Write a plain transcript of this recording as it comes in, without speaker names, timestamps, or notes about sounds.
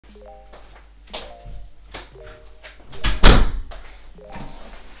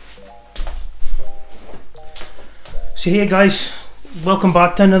So hey guys, welcome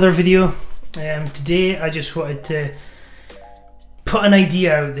back to another video. Today I just wanted to put an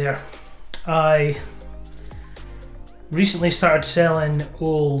idea out there. I recently started selling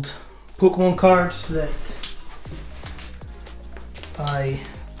old Pokemon cards that I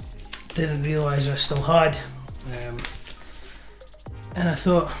didn't realise I still had, and I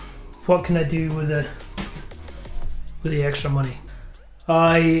thought, what can I do with the extra money?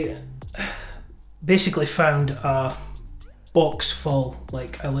 I basically found a box full,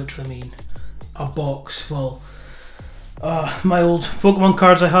 like I literally mean a box full. My old Pokemon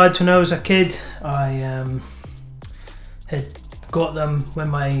cards I had when I was a kid. I had got them when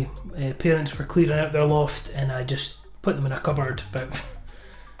my parents were clearing out their loft, and I just put them in a cupboard about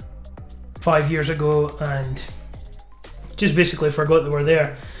 5 years ago and just basically forgot they were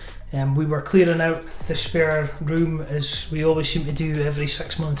there. We were clearing out the spare room, as we always seem to do every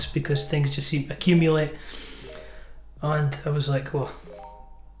 6 months, because things just seem to accumulate. And I was like, well,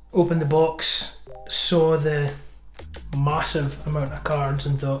 opened the box, saw the massive amount of cards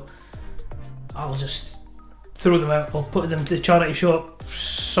and thought, I'll just throw them out, I'll put them to the charity shop,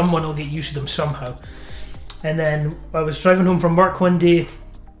 someone will get used to them somehow. And then I was driving home from work one day,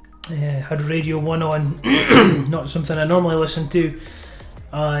 had Radio 1 on, not something I normally listen to,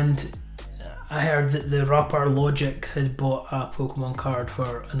 and I heard that the rapper Logic had bought a Pokemon card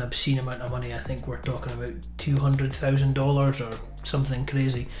for an obscene amount of money. I think we're talking about $200,000 or something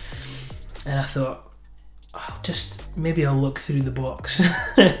crazy. And I thought, maybe I'll look through the box,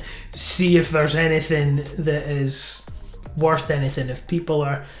 see if there's anything that is worth anything. If people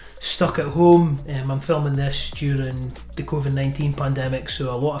are stuck at home, I'm filming this during the COVID-19 pandemic,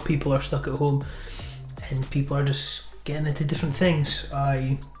 so a lot of people are stuck at home and people are just getting into different things.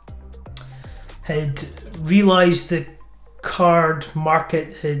 I had realised the card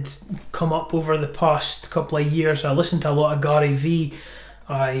market had come up over the past couple of years. I listened to a lot of Gary Vee.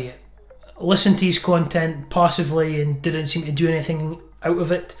 I listened to his content passively and didn't seem to do anything out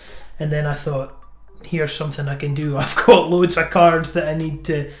of it. And then I thought, here's something I can do. I've got loads of cards that I need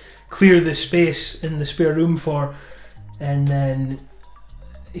to clear the space in the spare room for. And then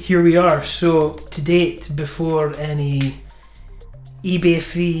here we are. So to date, before any eBay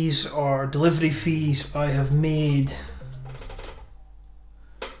fees or delivery fees, I have made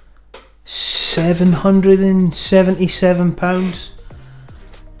 £777.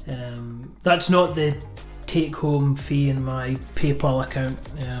 That's not the take-home fee in my PayPal account,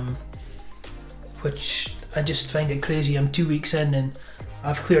 which I just find it crazy. I'm 2 weeks in and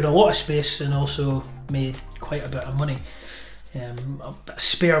I've cleared a lot of space and also made quite a bit of money,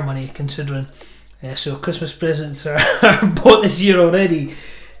 spare money considering. So Christmas presents are bought this year already,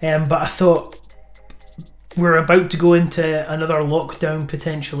 but I thought, we're about to go into another lockdown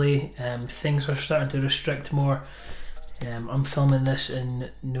potentially. Things are starting to restrict more. I'm filming this in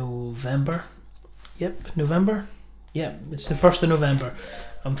November. Yep, November. Yep, it's the 1st of November.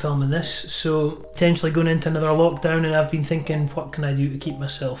 I'm filming this, so potentially going into another lockdown, and I've been thinking, what can I do to keep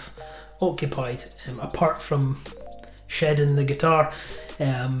myself occupied, apart from shedding the guitar,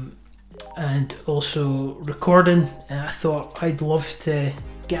 and also recording. I thought I'd love to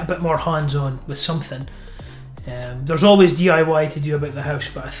get a bit more hands-on with something. There's always DIY to do about the house,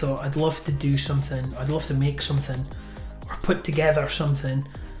 but I thought I'd love to do something. I'd love to make something or put together something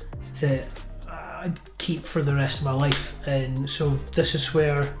that I'd keep for the rest of my life. And so this is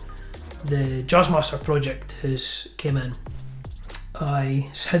where the Jazzmaster project has came in. I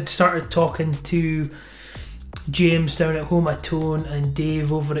had started talking to James down at home at Thain and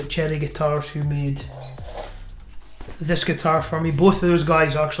Dave over at Cherry Guitars, who made this guitar for me. Both of those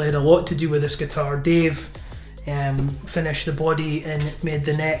guys actually had a lot to do with this guitar. Dave finished the body and made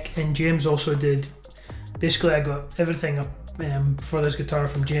the neck, and James also did. Basically, I got everything up for this guitar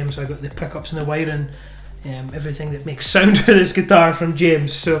from James. I got the pickups and the wiring, everything that makes sound for this guitar from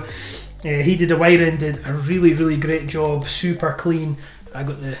James. So he did the wiring, did a really great job, super clean. I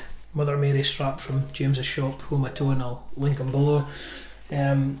got the Mother Mary strap from James's shop, home at Thain. I'll link him below.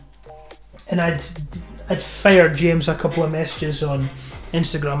 And I'd fired James a couple of messages on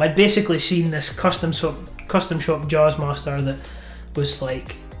Instagram. I'd basically seen this custom shop Jazzmaster that was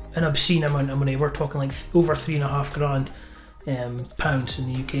like an obscene amount of money. We're talking like over £3,500 pounds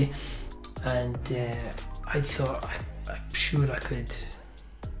in the UK, and I thought, I'm sure I could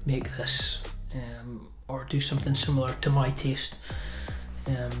make this or do something similar to my taste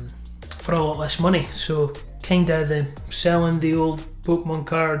for a lot less money. So kinda the selling the old Pokemon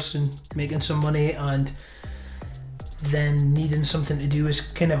cards and making some money, and then needing something to do is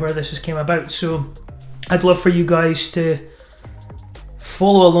kind of where this has came about. So I'd love for you guys to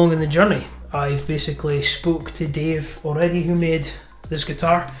follow along in the journey. I've basically spoke to Dave already, who made this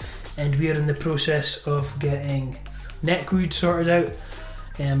guitar, and we're in the process of getting neck wood sorted out.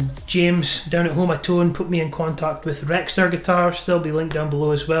 James down at Home Tone put me in contact with Rexter Guitars, they'll be linked down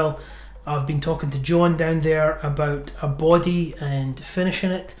below as well. I've been talking to John down there about a body and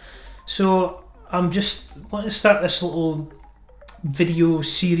finishing it. So I'm just want to start this little video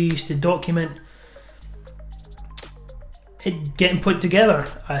series to document it getting put together.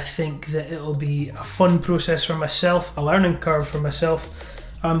 I think that it'll be a fun process for myself, a learning curve for myself.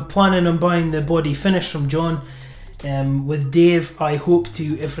 I'm planning on buying the body finished from John. With Dave, I hope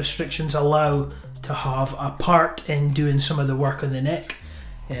to, if restrictions allow, to have a part in doing some of the work on the neck.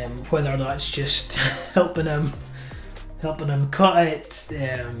 Whether that's just helping him cut it,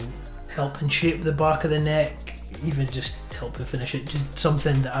 helping shape the back of the neck, even just helping finish it, just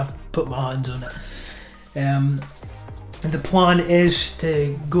something that I've put my hands on it. The plan is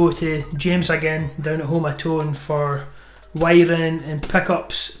to go to James again down at Home Tone for wiring and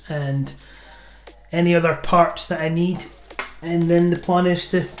pickups and any other parts that I need, and then the plan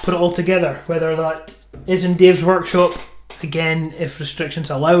is to put it all together, whether that is in Dave's workshop, again if restrictions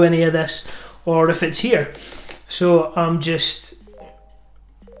allow any of this, or if it's here. So I'm just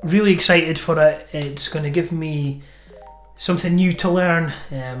really excited for it. It's going to give me something new to learn,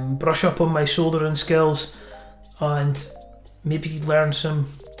 brush up on my soldering skills, and maybe learn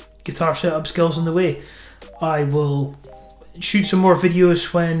some guitar setup skills on the way. I will shoot some more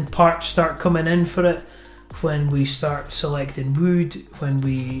videos when parts start coming in for it, when we start selecting wood, when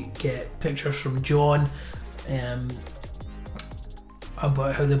we get pictures from John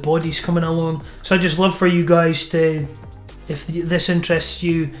about how the body's coming along. So I just love for you guys to, if this interests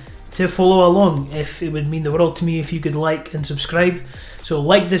you, to follow along. If it would mean the world to me if you could like and subscribe. So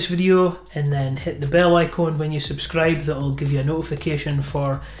like this video and then hit the bell icon when you subscribe. That'll give you a notification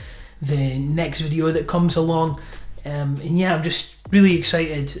for the next video that comes along. And yeah, I'm just really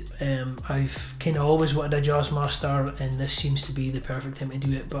excited. I've kind of always wanted a Jazzmaster, and this seems to be the perfect time to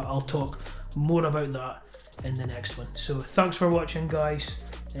do it, but I'll talk more about that in the next one. So thanks for watching, guys,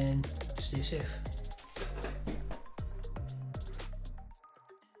 and stay safe.